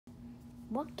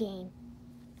What game?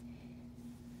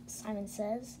 Simon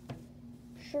Says.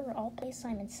 Sure, I'll play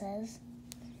Simon Says.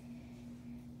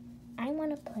 I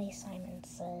want to play Simon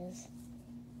Says.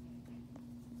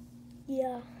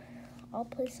 Yeah, I'll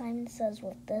play Simon Says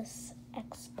with this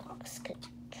Xbox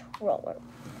controller.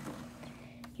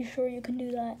 You sure you can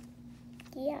do that?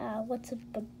 Yeah, what's a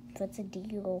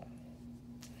deal?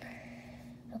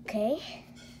 Okay,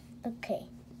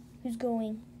 who's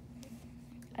going?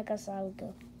 I guess I would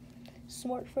go.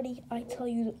 Smart Freddy, I'll tell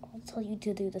you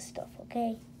to do the stuff,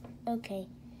 okay? Okay.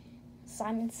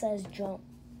 Simon Says jump.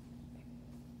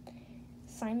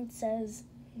 Simon Says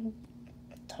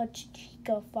touch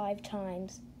Chica 5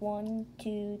 times. 1,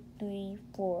 2, 3,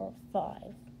 4,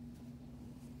 5.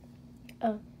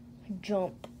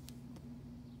 Jump.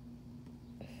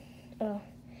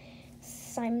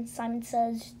 Simon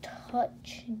Says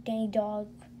touch Danny Dog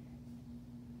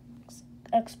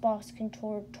Xbox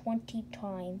controller 20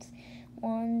 times.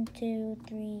 1, 2,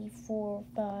 3, 4,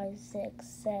 5, 6,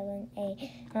 7,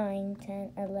 8, 9,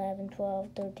 10, 11, 12,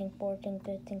 13, 14,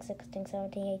 15, 16,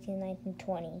 17, 18, 19,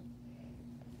 20.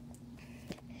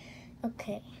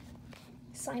 Okay.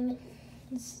 Simon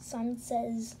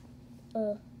Says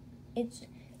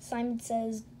Simon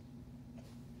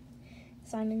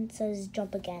Says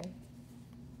jump again.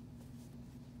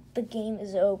 The game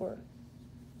is over.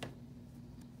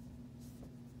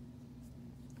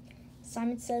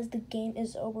 Simon Says the game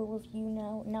is over with you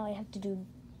now. Now I have to do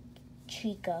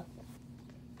Chica.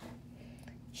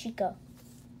 Chica.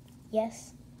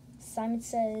 Yes. Simon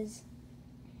Says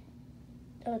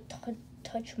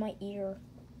touch my ear.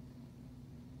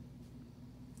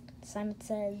 Simon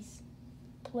Says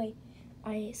play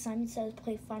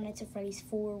Five Nights at Freddy's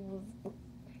 4.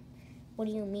 What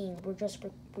do you mean?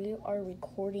 We are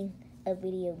recording a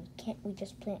video. We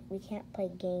can't play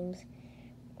games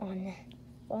on that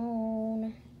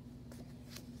phone.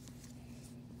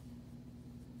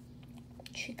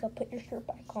 Chica, put your shirt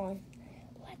back on.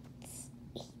 Let's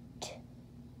eat.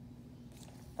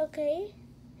 Okay.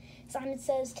 Simon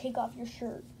Says take off your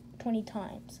shirt 20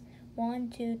 times. 1,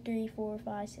 2, 3, 4,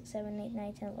 5, 6, 7, 8,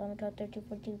 9, 10, 11, 12, 13,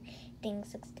 14, 15,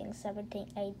 16, 17,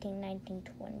 18, 19,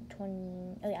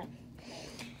 20. Oh, yeah.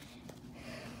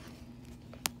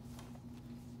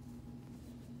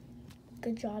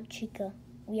 Good job, Chica.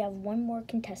 We have one more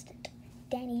contestant.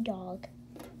 Danny Dog.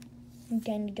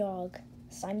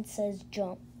 Simon Says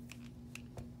jump.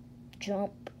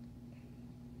 Jump.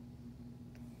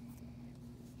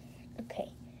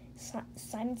 Okay.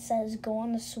 Simon Says go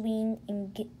on the swing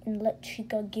and let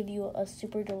Chica give you a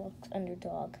super deluxe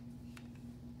underdog.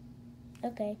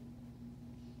 Okay.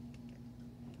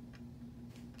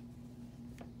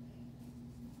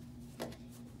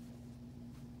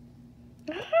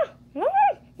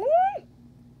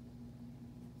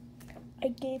 I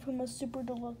gave him a super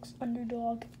deluxe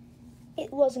underdog.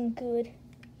 It wasn't good.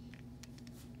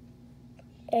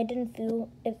 I didn't feel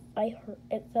it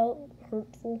felt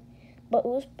hurtful, but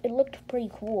it looked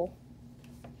pretty cool.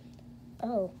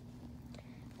 Oh.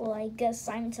 Well, I guess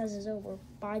Simon Says is over.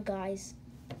 Bye, guys.